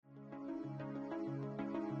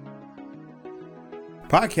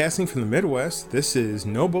Podcasting from the Midwest, this is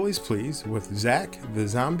No Bullies Please with Zach, the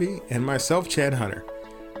Zombie, and myself, Chad Hunter.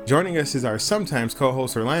 Joining us is our sometimes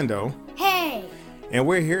co-host, Orlando. Hey! And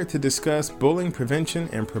we're here to discuss bullying prevention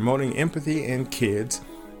and promoting empathy in kids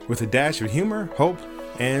with a dash of humor, hope,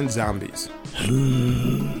 and zombies.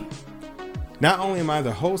 Not only am I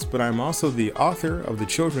the host, but I'm also the author of the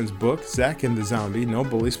children's book, Zach and the Zombie, No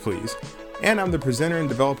Bullies Please. And I'm the presenter and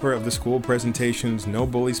developer of the school presentations No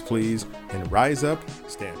Bullies Please and Rise Up,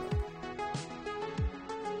 Stand Up.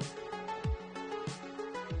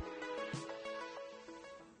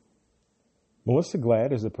 Melissa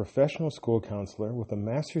Glad is a professional school counselor with a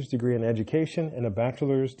master's degree in education and a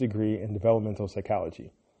bachelor's degree in developmental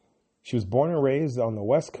psychology. She was born and raised on the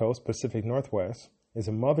West Coast, Pacific Northwest, is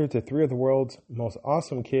a mother to three of the world's most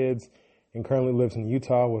awesome kids, and currently lives in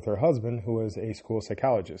Utah with her husband, who is a school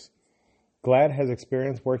psychologist. Glad has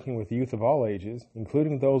experience working with youth of all ages,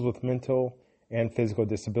 including those with mental and physical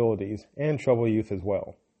disabilities, and troubled youth as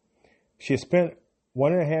well. She has spent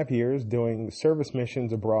 1.5 years doing service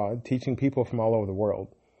missions abroad, teaching people from all over the world,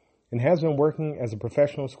 and has been working as a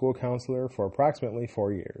professional school counselor for approximately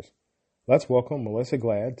 4 years. Let's welcome Melissa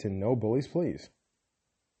Glad to No Bullies Please.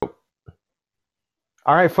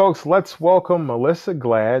 All right, folks, let's welcome Melissa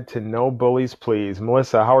Glad to No Bullies Please.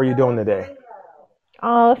 Melissa, how are you doing today?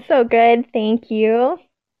 Oh, so good. Thank you.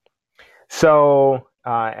 So,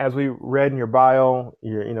 as we read in your bio,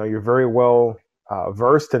 you're very well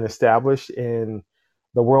versed and established in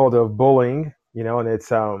the world of bullying. And it's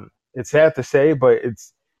sad to say, but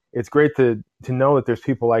it's great to know that there's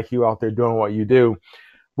people like you out there doing what you do.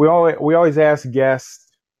 We always ask guests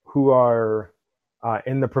who are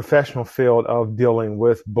in the professional field of dealing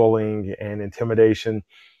with bullying and intimidation.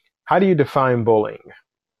 How do you define bullying?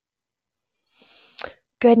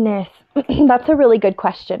 Goodness, that's a really good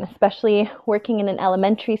question, especially working in an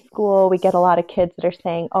elementary school. We get a lot of kids that are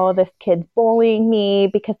saying, oh, this kid's bullying me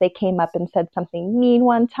because they came up and said something mean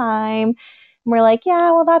one time. And we're like,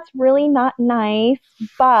 yeah, well, that's really not nice,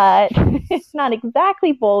 but it's not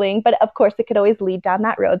exactly bullying. But of course, it could always lead down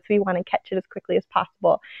that road. So we want to catch it as quickly as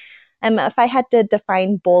possible. If I had to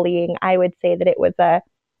define bullying, I would say that it was a,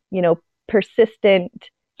 persistent,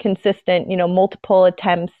 consistent, multiple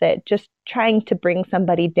attempts at just trying to bring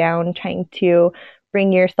somebody down, trying to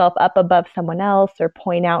bring yourself up above someone else or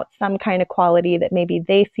point out some kind of quality that maybe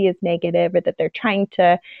they see as negative or that they're trying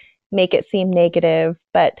to make it seem negative,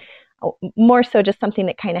 but more so just something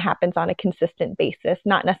that kind of happens on a consistent basis,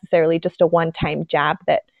 not necessarily just a one-time jab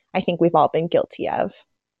that I think we've all been guilty of.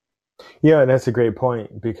 Yeah, and that's a great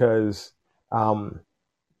point because,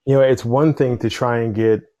 it's one thing to try and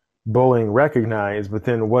get bullying recognized, but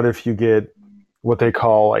then what if you get what they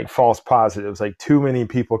call like false positives, like too many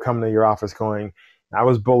people come to your office going, I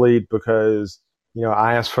was bullied because,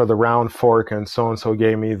 I asked for the round fork and so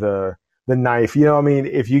gave me the knife.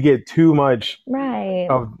 If you get too much right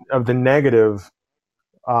of the negative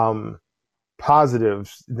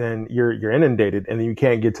positives, then you're inundated and you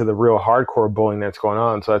can't get to the real hardcore bullying that's going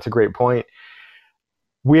on. So that's a great point.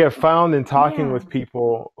 We have found in talking with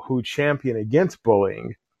people who champion against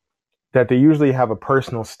bullying that they usually have a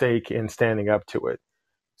personal stake in standing up to it.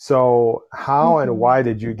 So how and why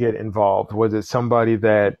did you get involved? Was it somebody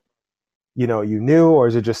that, you knew, or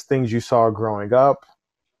is it just things you saw growing up?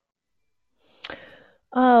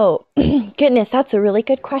 Oh, goodness, that's a really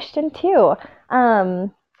good question too. I've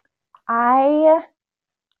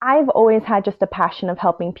always had just a passion of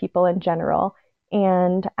helping people in general.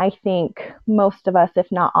 And I think most of us,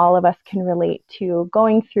 if not all of us, can relate to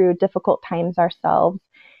going through difficult times ourselves.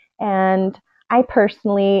 And I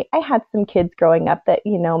had some kids growing up that,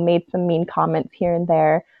 made some mean comments here and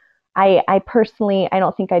there. I personally, I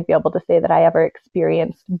don't think I'd be able to say that I ever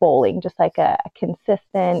experienced bullying, just like a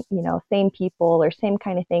consistent, same people or same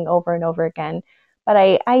kind of thing over and over again. But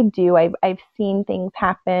I've seen things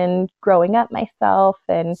happen growing up myself.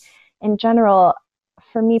 And in general,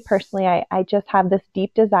 for me personally, I just have this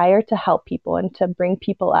deep desire to help people and to bring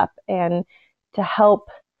people up and to help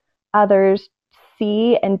others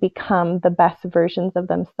see and become the best versions of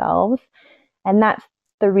themselves. And that's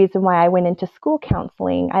the reason why I went into school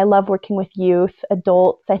counseling. I love working with youth,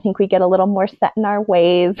 adults. I think we get a little more set in our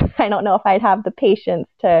ways. I don't know if I'd have the patience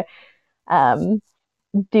to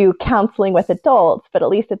do counseling with adults, but at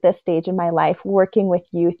least at this stage in my life, working with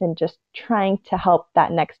youth and just trying to help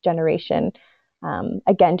that next generation,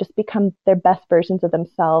 again, just become their best versions of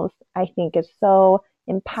themselves, I think is so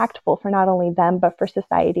impactful for not only them, but for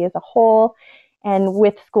society as a whole. And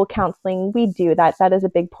with school counseling, we do that. That is a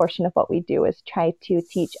big portion of what we do, is try to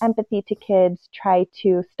teach empathy to kids, try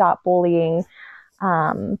to stop bullying,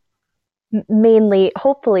 mainly,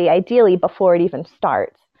 hopefully, ideally before it even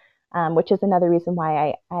starts, which is another reason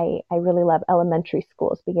why I really love elementary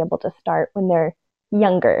schools, being able to start when they're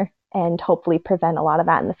younger and hopefully prevent a lot of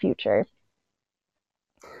that in the future.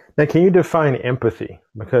 Now, can you define empathy?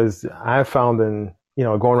 Because I found in,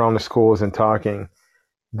 going around the schools and talking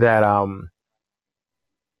that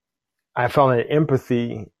I found that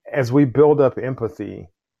empathy, as we build up empathy,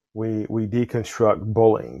 we deconstruct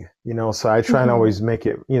bullying. So I try and Mm-hmm. always make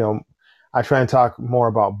it, I try and talk more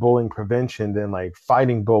about bullying prevention than like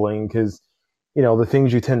fighting bullying because, the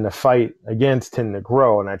things you tend to fight against tend to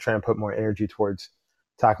grow, and I try and put more energy towards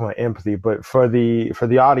talking about empathy. But for the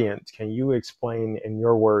audience, can you explain in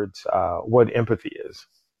your words what empathy is?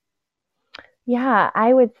 Yeah,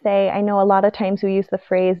 I would say I know a lot of times we use the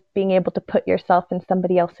phrase being able to put yourself in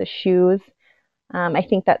somebody else's shoes. I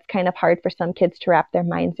think that's kind of hard for some kids to wrap their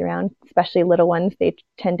minds around, especially little ones. They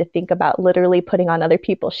tend to think about literally putting on other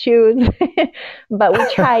people's shoes. But we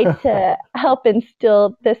try to help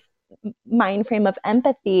instill this mind frame of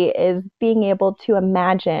empathy is being able to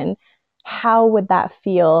imagine how would that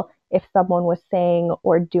feel if someone was saying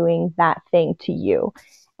or doing that thing to you,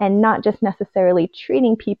 and not just necessarily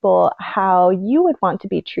treating people how you would want to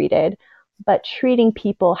be treated, but treating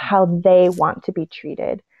people how they want to be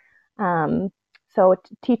treated. um, so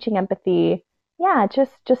teaching empathy, yeah,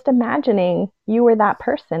 just imagining you were that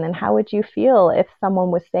person and how would you feel if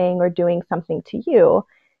someone was saying or doing something to you,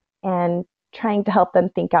 and trying to help them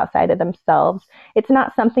think outside of themselves. It's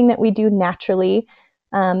not something that we do naturally.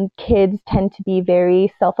 Kids tend to be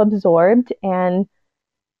very self-absorbed, and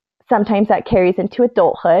sometimes that carries into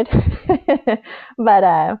adulthood.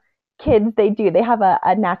 But kids, they have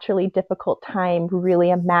a naturally difficult time really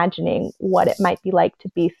imagining what it might be like to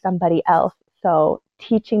be somebody else. So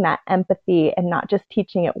teaching that empathy, and not just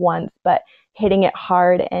teaching it once, but hitting it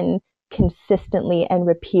hard and consistently and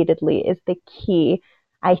repeatedly, is the key,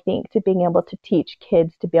 I think, to being able to teach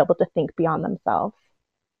kids to be able to think beyond themselves.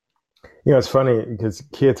 It's funny because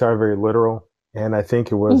kids are very literal, and I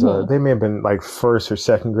think it was Mm-hmm. they may have been like first or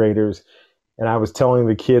second graders, and I was telling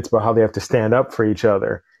the kids about how they have to stand up for each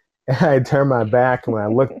other, and I turned my back, and when I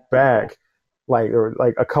looked back, like there were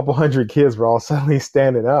like a couple hundred kids were all suddenly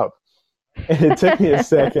standing up, and it took me a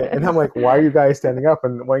second, and I'm like, "Why are you guys standing up?"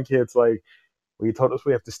 And one kid's like, "Well, you told us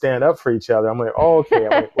we have to stand up for each other." I'm like, "Oh, okay."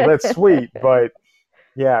 I'm like, "Well, that's sweet, but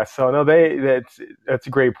yeah." So no, that's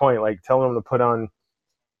a great point. Like telling them to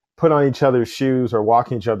put on each other's shoes or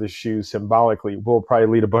walk in each other's shoes symbolically will probably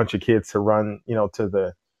lead a bunch of kids to run, to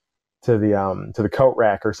the coat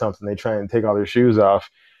rack or something. They try and take all their shoes off.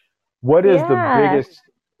 What is the Yeah. biggest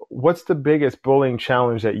what's the biggest bullying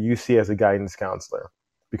challenge that you see as a guidance counselor?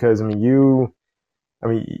 Because I mean,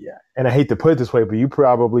 and I hate to put it this way, but you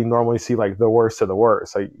probably normally see like the worst of the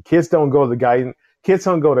worst. Like kids don't go to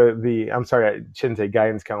the, I'm sorry, I shouldn't say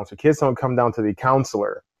guidance counselor. Kids don't come down to the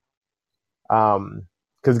counselor, um,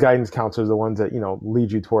 because guidance counselors are the ones that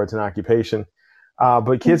lead you towards an occupation.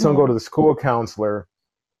 But kids don't go Mm-hmm. to the school counselor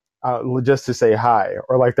just to say hi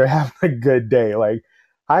or like they're having a good day. Like,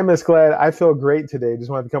 hi, Miss Glad, I feel great today.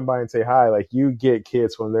 Just wanted to come by and say hi. Like you get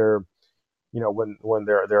kids when they're when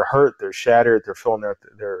they're hurt, they're shattered, they're feeling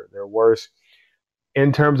their worst.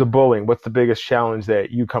 In terms of bullying, what's the biggest challenge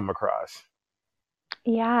that you come across?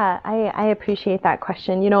 Yeah, I appreciate that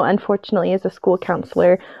question. Unfortunately, as a school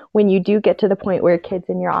counselor, when you do get to the point where kids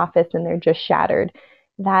in your office and they're just shattered,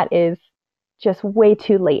 that is just way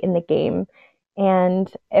too late in the game.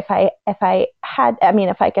 And if I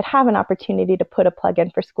could have an opportunity to put a plug in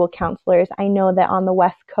for school counselors, I know that on the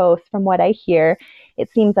West Coast, from what I hear, it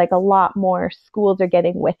seems like a lot more schools are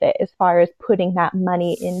getting with it as far as putting that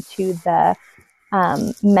money into the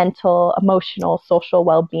mental, emotional, social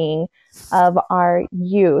well being of our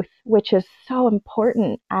youth, which is so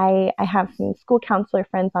important. I have some school counselor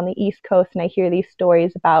friends on the East Coast, and I hear these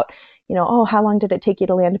stories about, oh, how long did it take you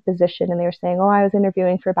to land a position? And they were saying, oh, I was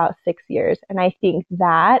interviewing for about 6 years. And I think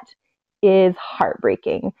that is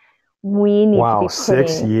heartbreaking. We need to Wow, be six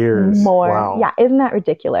putting years. more, Wow. yeah, isn't that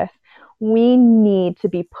ridiculous? We need to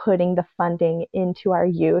be putting the funding into our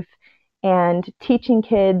youth, and teaching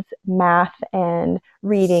kids math and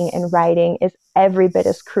reading and writing is every bit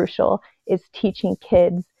as crucial as teaching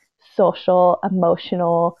kids social,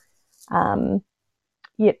 emotional, um,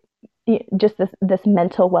 y- just this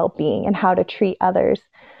mental well-being and how to treat others.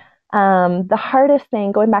 The hardest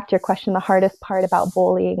thing, going back to your question, the hardest part about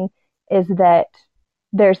bullying is that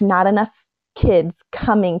there's not enough kids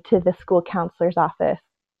coming to the school counselor's office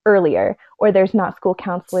earlier, or there's not school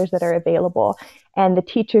counselors that are available, and the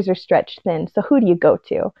teachers are stretched thin. So who do you go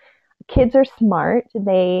to? Kids are smart.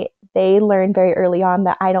 they learn very early on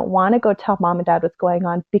that I don't want to go tell mom and dad what's going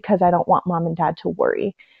on because I don't want mom and dad to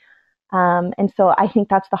worry. And so I think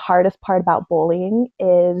that's the hardest part about bullying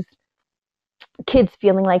is kids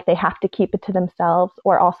feeling like they have to keep it to themselves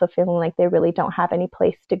or also feeling like they really don't have any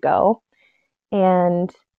place to go.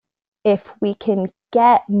 And if we can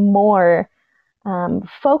get more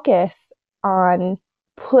focus on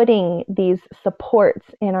putting these supports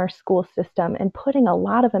in our school system and putting a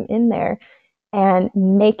lot of them in there and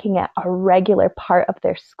making it a regular part of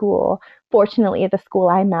their school. Fortunately, at the school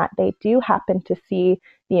I'm at, they do happen to see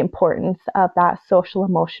the importance of that social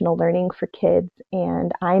emotional learning for kids.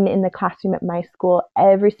 And I'm in the classroom at my school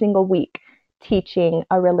every single week teaching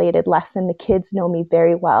a related lesson. The kids know me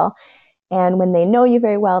very well. And when they know you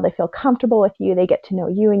very well, they feel comfortable with you, they get to know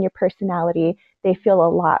you and your personality, they feel a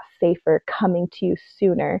lot safer coming to you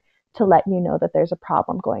sooner to let you know that there's a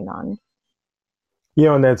problem going on.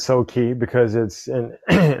 And that's so key because and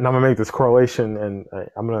I'm gonna make this correlation, and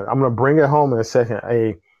I'm gonna bring it home in a second.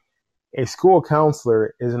 A school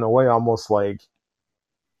counselor is in a way almost like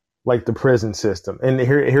the prison system, and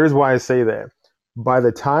here's why I say that. By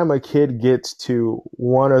the time a kid gets to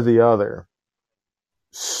one or the other,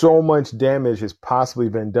 so much damage has possibly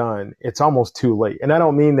been done. It's almost too late, and I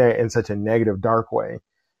don't mean that in such a negative, dark way,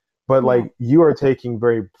 but Yeah. like you are taking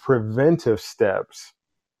very preventive steps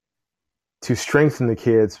to strengthen the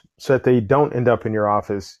kids so that they don't end up in your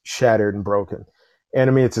office shattered and broken. And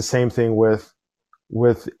I mean, it's the same thing with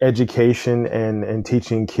education and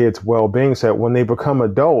teaching kids well-being so that when they become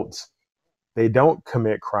adults, they don't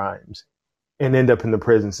commit crimes and end up in the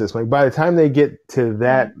prison system. Like by the time they get to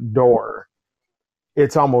that door,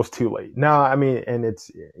 it's almost too late. Now, I mean, and it's,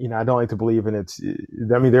 I don't like to believe in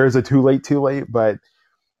there's a too late, but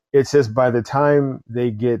it's just by the time they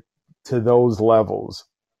get to those levels,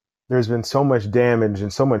 there's been so much damage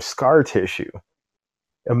and so much scar tissue,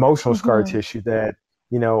 emotional scar tissue that,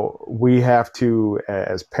 we have to,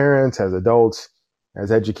 as parents, as adults,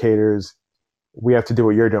 as educators, we have to do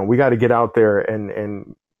what you're doing. We got to get out there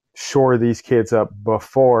and shore these kids up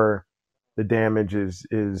before the damage is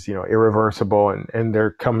irreversible and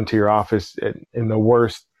they're coming to your office in the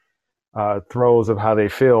worst throes of how they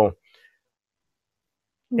feel.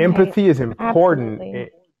 Right. Empathy is important. Absolutely.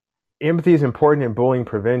 Empathy is important in bullying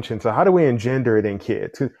prevention. So how do we engender it in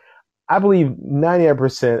kids? 'Cause I believe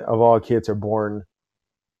 98% of all kids are born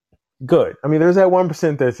good. I mean, there's that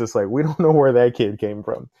 1% that's just like, we don't know where that kid came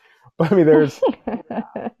from. But I mean,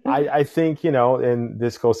 I think, and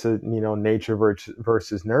this goes to, nature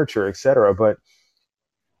versus nurture, et cetera. But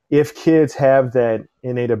if kids have that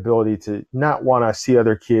innate ability to not want to see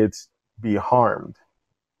other kids be harmed,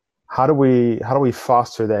 how do we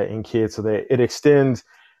foster that in kids so that it extends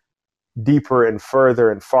deeper and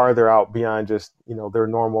further and farther out beyond just, their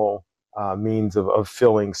normal means of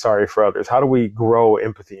feeling sorry for others? How do we grow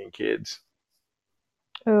empathy in kids?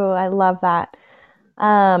 Oh, I love that.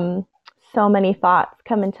 So many thoughts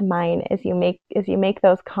come into mind as you make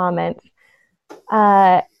those comments.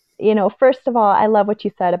 First of all, I love what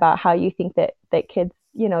you said about how you think that kids,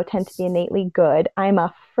 tend to be innately good. I'm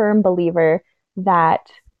a firm believer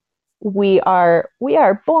that we are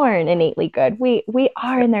born innately good. We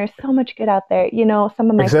are, and there's so much good out there. Some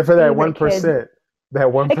of my except for that favorite kids, 1%, that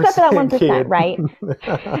 1% except for that 1%, kid, right?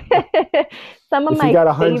 Some of if my you got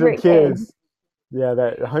 100 favorite kids, yeah,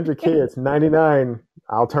 that 100 kids, 99,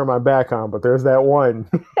 I'll turn my back on, but there's that one.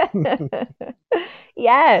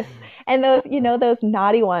 Yes. And those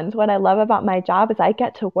naughty ones, what I love about my job is I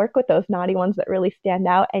get to work with those naughty ones that really stand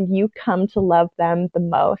out, and you come to love them the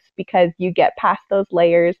most because you get past those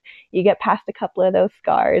layers, you get past a couple of those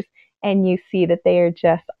scars, and you see that they are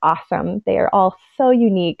just awesome. They are all so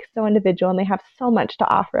unique, so individual, and they have so much to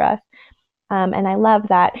offer us. And I love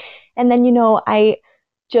that. And then, I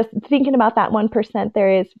just thinking about that 1%, there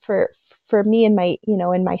is for me in my,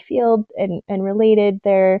 in my field and related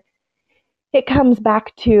there, it comes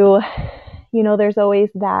back to, there's always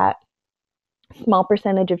that small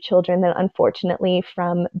percentage of children that unfortunately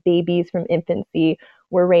from babies, from infancy,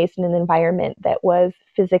 were raised in an environment that was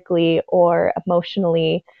physically or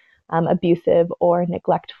emotionally abusive or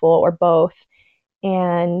neglectful or both.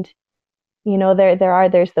 And,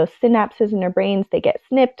 there's those synapses in our brains, they get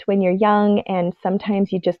snipped when you're young, and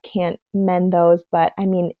sometimes you just can't mend those. But I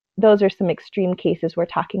mean, those are some extreme cases we're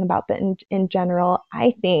talking about. But in general,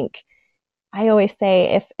 I always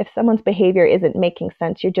say if someone's behavior isn't making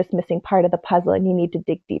sense, you're just missing part of the puzzle and you need to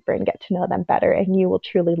dig deeper and get to know them better, and you will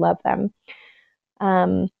truly love them.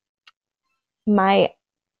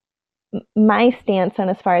 My stance on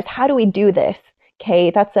as far as how do we do this,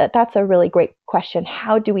 okay, that's a really great question.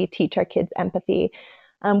 How do we teach our kids empathy?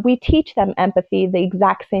 We teach them empathy the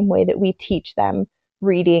exact same way that we teach them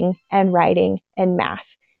reading and writing and math.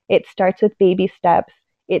 It starts with baby steps.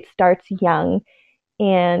 It starts young.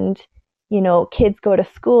 And, kids go to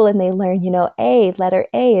school and they learn, letter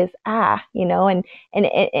A is ah, and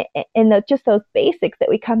just those basics that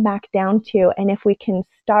we come back down to. And if we can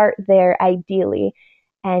start there ideally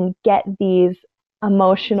and get these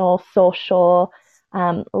emotional, social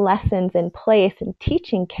lessons in place and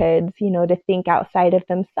teaching kids, to think outside of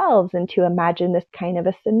themselves and to imagine this kind of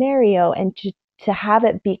a scenario and to have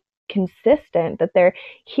it be consistent, that they're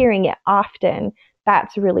hearing it often.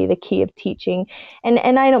 That's really the key of teaching. And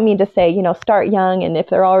I don't mean to say, start young, and if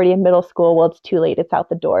they're already in middle school, well, it's too late, it's out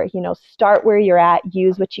the door. Start where you're at,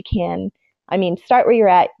 use what you can. Start where you're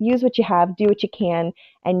at, use what you have, do what you can,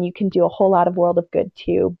 and you can do a whole lot of world of good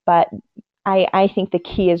too. But I think the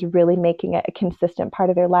key is really making it a consistent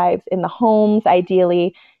part of their lives in the homes,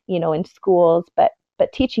 ideally, in schools, but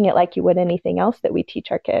teaching it like you would anything else that we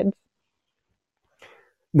teach our kids.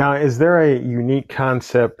 Now, is there a unique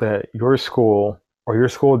concept that your school or your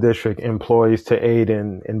school district employs to aid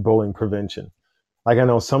in bullying prevention? Like I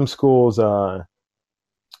know some schools,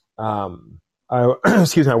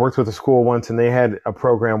 excuse me, I worked with a school once and they had a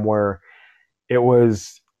program where it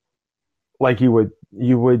was like you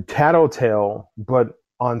would tattletale, but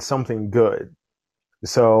on something good.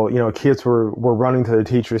 So, kids were running to the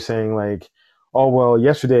teacher saying like, oh, well,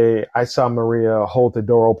 yesterday I saw Maria hold the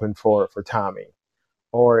door open for Tommy.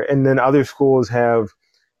 And then other schools have,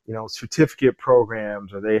 certificate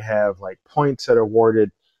programs, or they have like points that are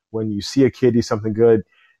awarded when you see a kid do something good.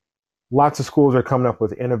 Lots of schools are coming up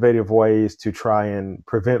with innovative ways to try and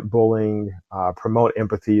prevent bullying, promote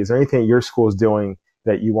empathy. Is there anything your school is doing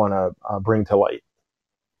that you want to bring to light?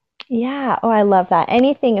 Yeah. Oh, I love that.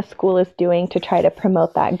 Anything a school is doing to try to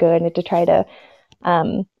promote that good and to try to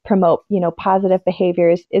promote, positive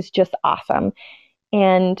behaviors is just awesome.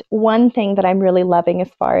 And one thing that I'm really loving as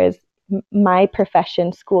far as my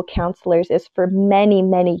profession, school counselors, is for many,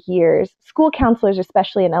 many years, school counselors,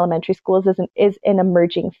 especially in elementary schools, is an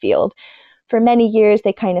emerging field. For many years,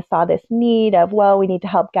 they kind of saw this need of, well, we need to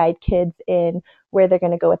help guide kids in where they're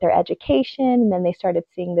going to go with their education. And then they started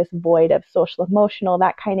seeing this void of social emotional.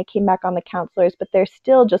 That kind of came back on the counselors, but they're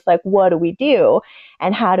still just like, what do we do?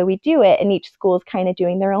 And how do we do it? And each school is kind of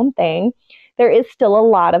doing their own thing. There is still a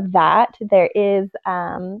lot of that. There is,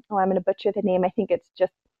 I'm going to butcher the name. I think it's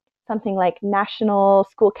just something like National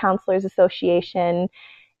School Counselors Association.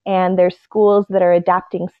 And there's schools that are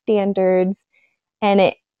adapting standards.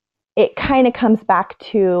 And it kind of comes back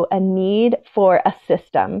to a need for a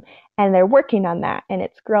system, and they're working on that, and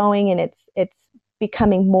it's growing, and it's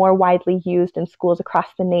becoming more widely used in schools across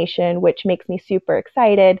the nation, which makes me super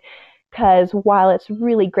excited, because while it's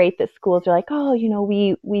really great that schools are like, oh,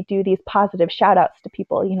 we do these positive shout outs to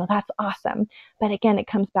people, that's awesome. But again, it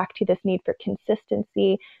comes back to this need for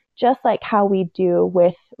consistency, just like how we do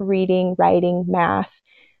with reading, writing, math.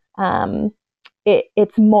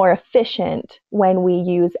 It's more efficient when we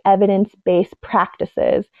use evidence-based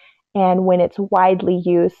practices and when it's widely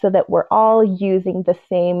used, so that we're all using the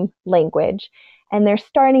same language. And they're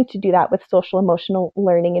starting to do that with social emotional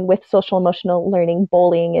learning, and with social emotional learning,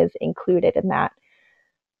 bullying is included in that.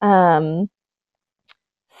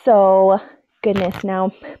 So goodness,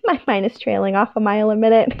 now my mind is trailing off a mile a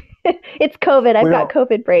minute. It's COVID. I've got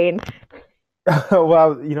COVID brain.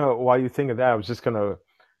 Well, while you think of that, I was just going to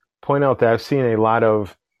point out that I've seen a lot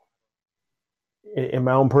of, in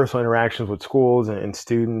my own personal interactions with schools and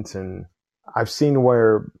students, and I've seen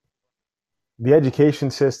where the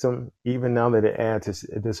education system, even now that it adds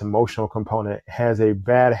this emotional component, has a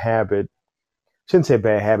bad habit. I shouldn't say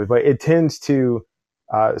bad habit, but it tends to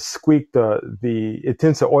it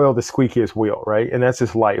tends to oil the squeakiest wheel, right? And that's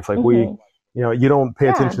just life. Like you don't pay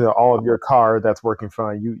attention to all of your car that's working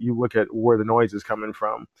fine. You look at where the noise is coming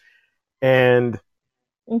from, and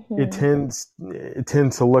it tends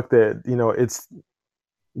to look that,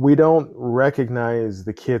 we don't recognize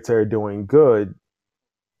the kids that are doing good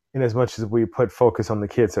in as much as we put focus on the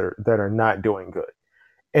kids that are not doing good.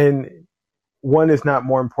 And one is not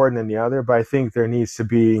more important than the other, but I think there needs to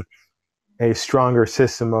be a stronger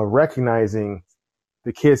system of recognizing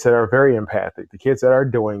the kids that are very empathic, the kids that are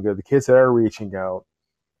doing good, the kids that are reaching out,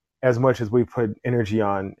 as much as we put energy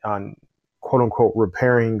on quote unquote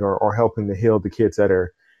repairing or helping to heal the kids that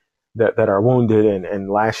are wounded and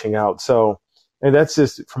lashing out. So, and that's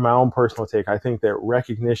just from my own personal take. I think that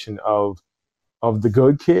recognition of the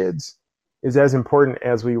good kids is as important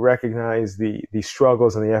as we recognize the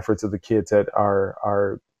struggles and the efforts of the kids that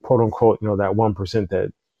are quote unquote, that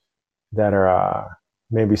 1% that are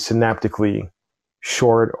maybe synaptically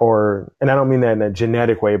short, or, and I don't mean that in a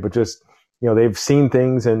genetic way, but just, they've seen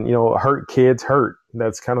things, and, hurt kids hurt.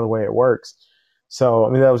 That's kind of the way it works. So, I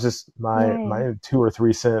mean, that was just Right. my 2 or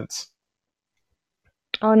 3 cents.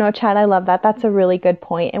 Oh no, Chad, I love that. That's a really good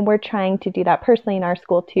point, and we're trying to do that personally in our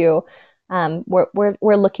school too.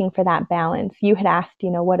 We're looking for that balance. You had asked,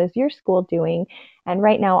 what is your school doing? And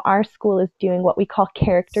right now, our school is doing what we call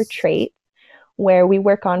character traits, where we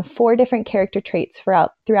work on 4 different character traits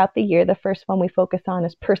throughout the year. The first one we focus on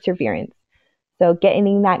is perseverance. So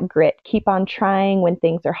getting that grit, keep on trying when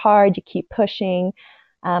things are hard, you keep pushing.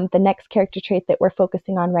 The next character trait that we're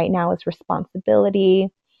focusing on right now is responsibility.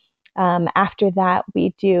 After that,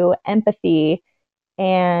 we do empathy,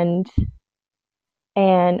 and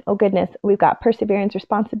oh goodness, we've got perseverance,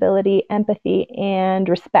 responsibility, empathy, and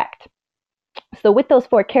respect. So with those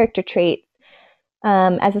 4 character traits,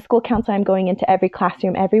 as a school counselor, I'm going into every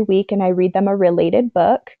classroom every week and I read them a related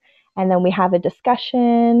book. And then we have a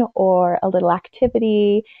discussion or a little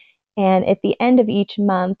activity. And at the end of each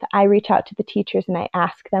month, I reach out to the teachers and I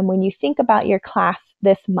ask them, when you think about your class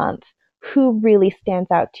this month, who really stands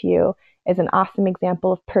out to you as an awesome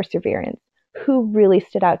example of perseverance? Who really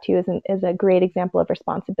stood out to you as a great example of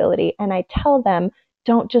responsibility? And I tell them,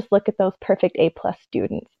 don't just look at those perfect A+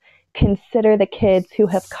 students. Consider the kids who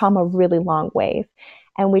have come a really long ways.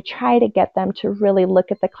 And we try to get them to really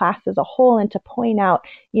look at the class as a whole and to point out,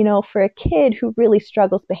 for a kid who really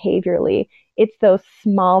struggles behaviorally, it's those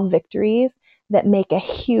small victories that make a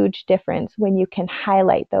huge difference when you can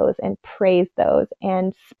highlight those and praise those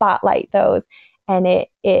and spotlight those. And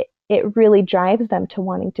it really drives them to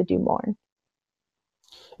wanting to do more.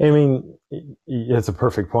 I mean, it's a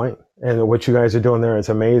perfect point. And what you guys are doing there is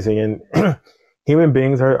amazing. And human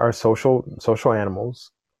beings are social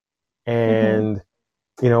animals. Mm-hmm. And,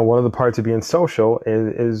 one of the parts of being social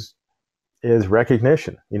is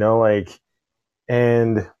recognition, like,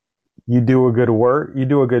 and you do a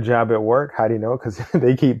good job at work. How do you know? Because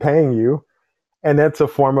they keep paying you. And that's a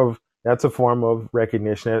form of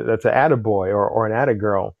recognition. That's an attaboy, or an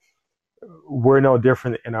attagirl. We're no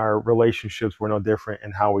different in our relationships. We're no different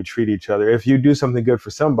in how we treat each other. If you do something good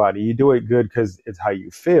for somebody, you do it good because it's how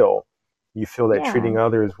you feel. You feel that Yeah. treating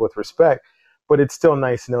others with respect. But it's still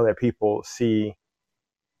nice to know that people see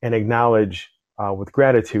and acknowledge with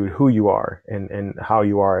gratitude who you are, and how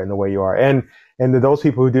you are and the way you are. And to those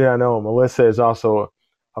people who do not know, Melissa is also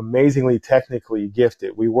amazingly technically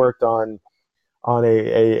gifted. We worked on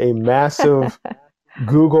a massive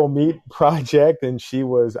Google Meet project, and she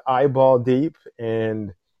was eyeball deep,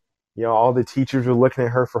 and all the teachers were looking at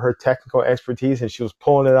her for her technical expertise, and she was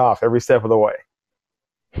pulling it off every step of the way.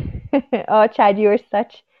 Oh, Chad, you were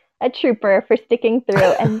such a trooper for sticking through.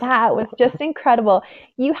 And that was just incredible.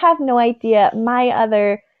 You have no idea. My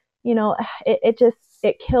other, you know, it just,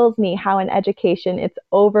 it kills me how in education it's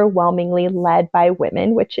overwhelmingly led by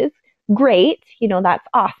women, which is great. That's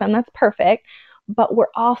awesome. That's perfect. But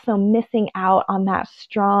we're also missing out on that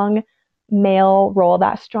strong male role,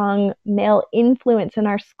 that strong male influence in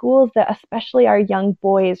our schools that especially our young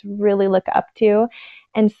boys really look up to.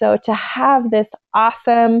 And so to have this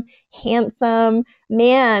awesome, handsome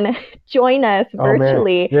man join us Oh man,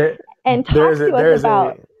 virtually yeah, and there's talk a to us there's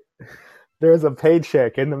about a there's a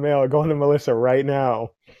paycheck in the mail going to Melissa right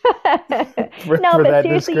now no, for but that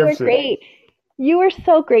seriously, you were description. great. You were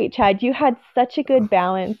so great, Chad. You had such a good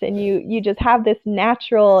balance and you just have this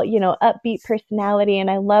natural, upbeat personality. And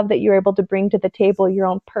I love that you're able to bring to the table your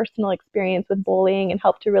own personal experience with bullying and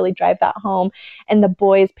help to really drive that home. And the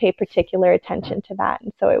boys pay particular attention to that.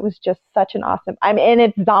 And so it was just such an awesome, and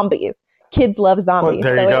it's zombies. Kids love Well, zombies.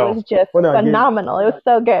 there you So it go. was just Well, no, phenomenal. It was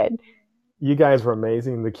so good. you guys were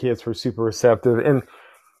amazing. The kids were super receptive, and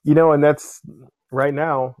and that's right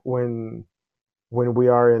now when we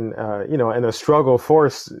are in in a struggle for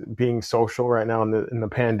being social right now in the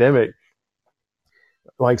pandemic.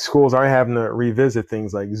 Like, schools are having to revisit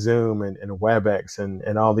things like Zoom and WebEx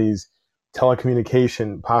and all these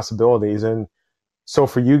telecommunication possibilities. And so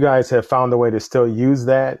for you guys to have found a way to still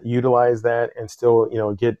utilize that, and still,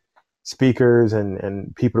 get speakers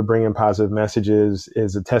and people to bring in positive messages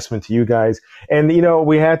is a testament to you guys. And,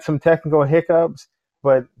 we had some technical hiccups,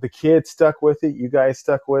 but the kids stuck with it. You guys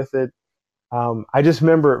stuck with it. I just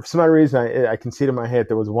remember, for some odd reason, I can see it in my head.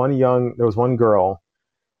 There was one girl,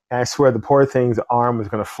 and I swear the poor thing's arm was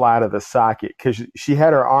going to fly out of the socket because she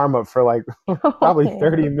had her arm up for like probably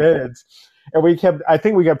 30 minutes. And I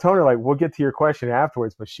think we kept telling her, like, we'll get to your question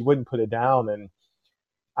afterwards, but she wouldn't put it down. And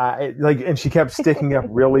and she kept sticking up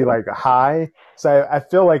really like high. So I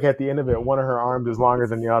feel like at the end of it, one of her arms is longer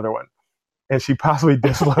than the other one, and she possibly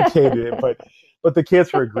dislocated it. But the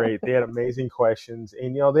kids were great. They had amazing questions,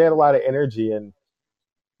 and they had a lot of energy. And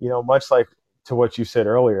much like to what you said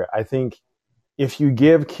earlier, I think if you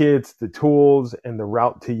give kids the tools and the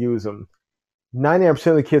route to use them, 99%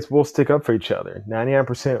 of the kids will stick up for each other.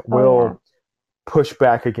 99% will push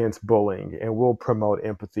back against bullying and will promote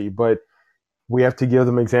empathy. But we have to give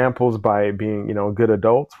them examples by being, good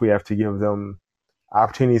adults. We have to give them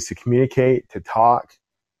opportunities to communicate, to talk.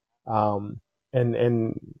 And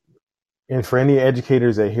for any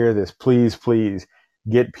educators that hear this, please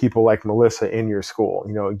get people like Melissa in your school.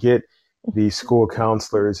 Get these school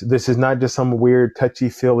counselors. This is not just some weird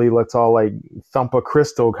touchy-feely, let's all like thump a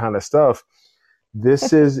crystal kind of stuff.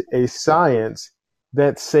 This is a science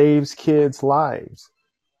that saves kids' lives.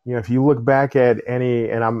 If you look back at any,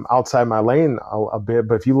 and I'm outside my lane a bit,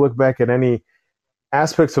 but if you look back at any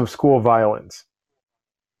aspects of school violence,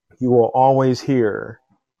 you will always hear,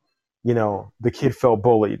 the kid felt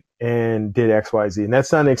bullied and did X, Y, Z. And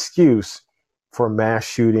that's not an excuse for mass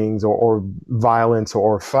shootings or violence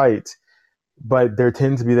or fights, but there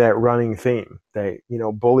tends to be that running theme that,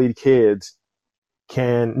 bullied kids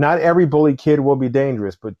not every bullied kid will be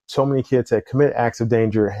dangerous, but so many kids that commit acts of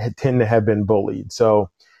danger tend to have been bullied. So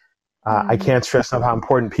I can't stress enough how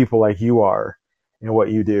important people like you are and what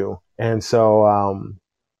you do. And so,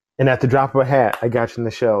 and at the drop of a hat, I got you in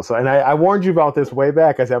the show. So, and I warned you about this way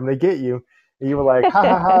back. I said, I'm going to get you. And you were like, ha,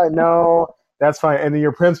 ha, ha, no, that's fine. And then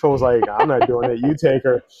your principal was like, I'm not doing it. You take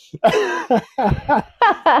her.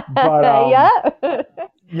 But,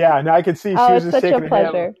 yeah, no, I could see she was just shaking her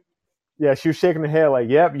head. Yeah, she was shaking her head like,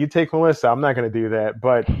 yep, you take Melissa. I'm not going to do that.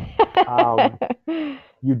 But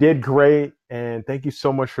you did great. And thank you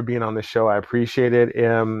so much for being on the show. I appreciate it.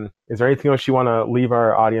 Is there anything else you want to leave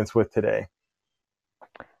our audience with today?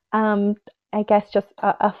 I guess just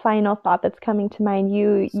a final thought that's coming to mind.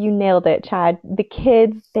 You nailed it, Chad. The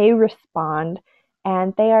kids, they respond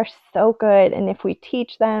and they are so good. And if we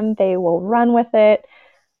teach them, they will run with it.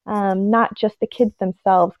 Not just the kids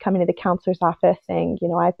themselves coming to the counselor's office saying,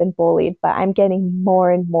 I've been bullied, but I'm getting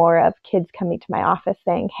more and more of kids coming to my office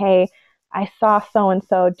saying, hey, I saw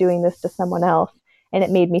so-and-so doing this to someone else and it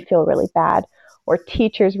made me feel really bad. Or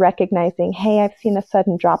teachers recognizing, hey, I've seen a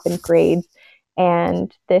sudden drop in grades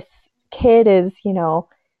and this kid is,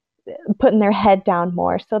 putting their head down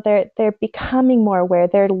more. So they're becoming more aware.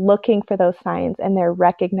 They're looking for those signs and they're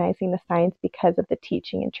recognizing the signs because of the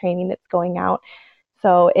teaching and training that's going out.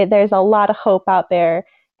 So there's a lot of hope out there.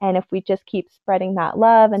 And if we just keep spreading that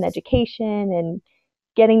love and education and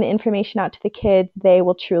getting the information out to the kids, they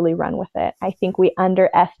will truly run with it. I think we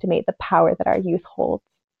underestimate the power that our youth holds.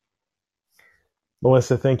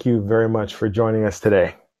 Melissa, thank you very much for joining us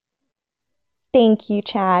today. Thank you,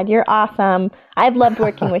 Chad. You're awesome. I've loved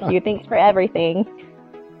working with you. Thanks for everything.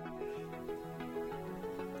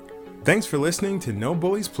 Thanks for listening to No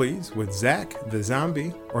Bullies Please with Zach the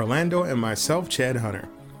Zombie, Orlando, and myself, Chad Hunter.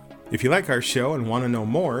 If you like our show and want to know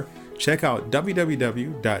more, check out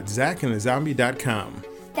www.zachandthezombie.com.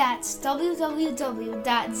 That's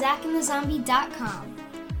www.zachandthezombie.com.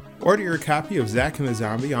 Order your copy of Zach and the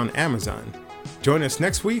Zombie on Amazon. Join us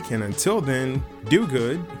next week, and until then, do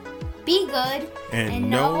good, be good, and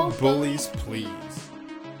no bullies please.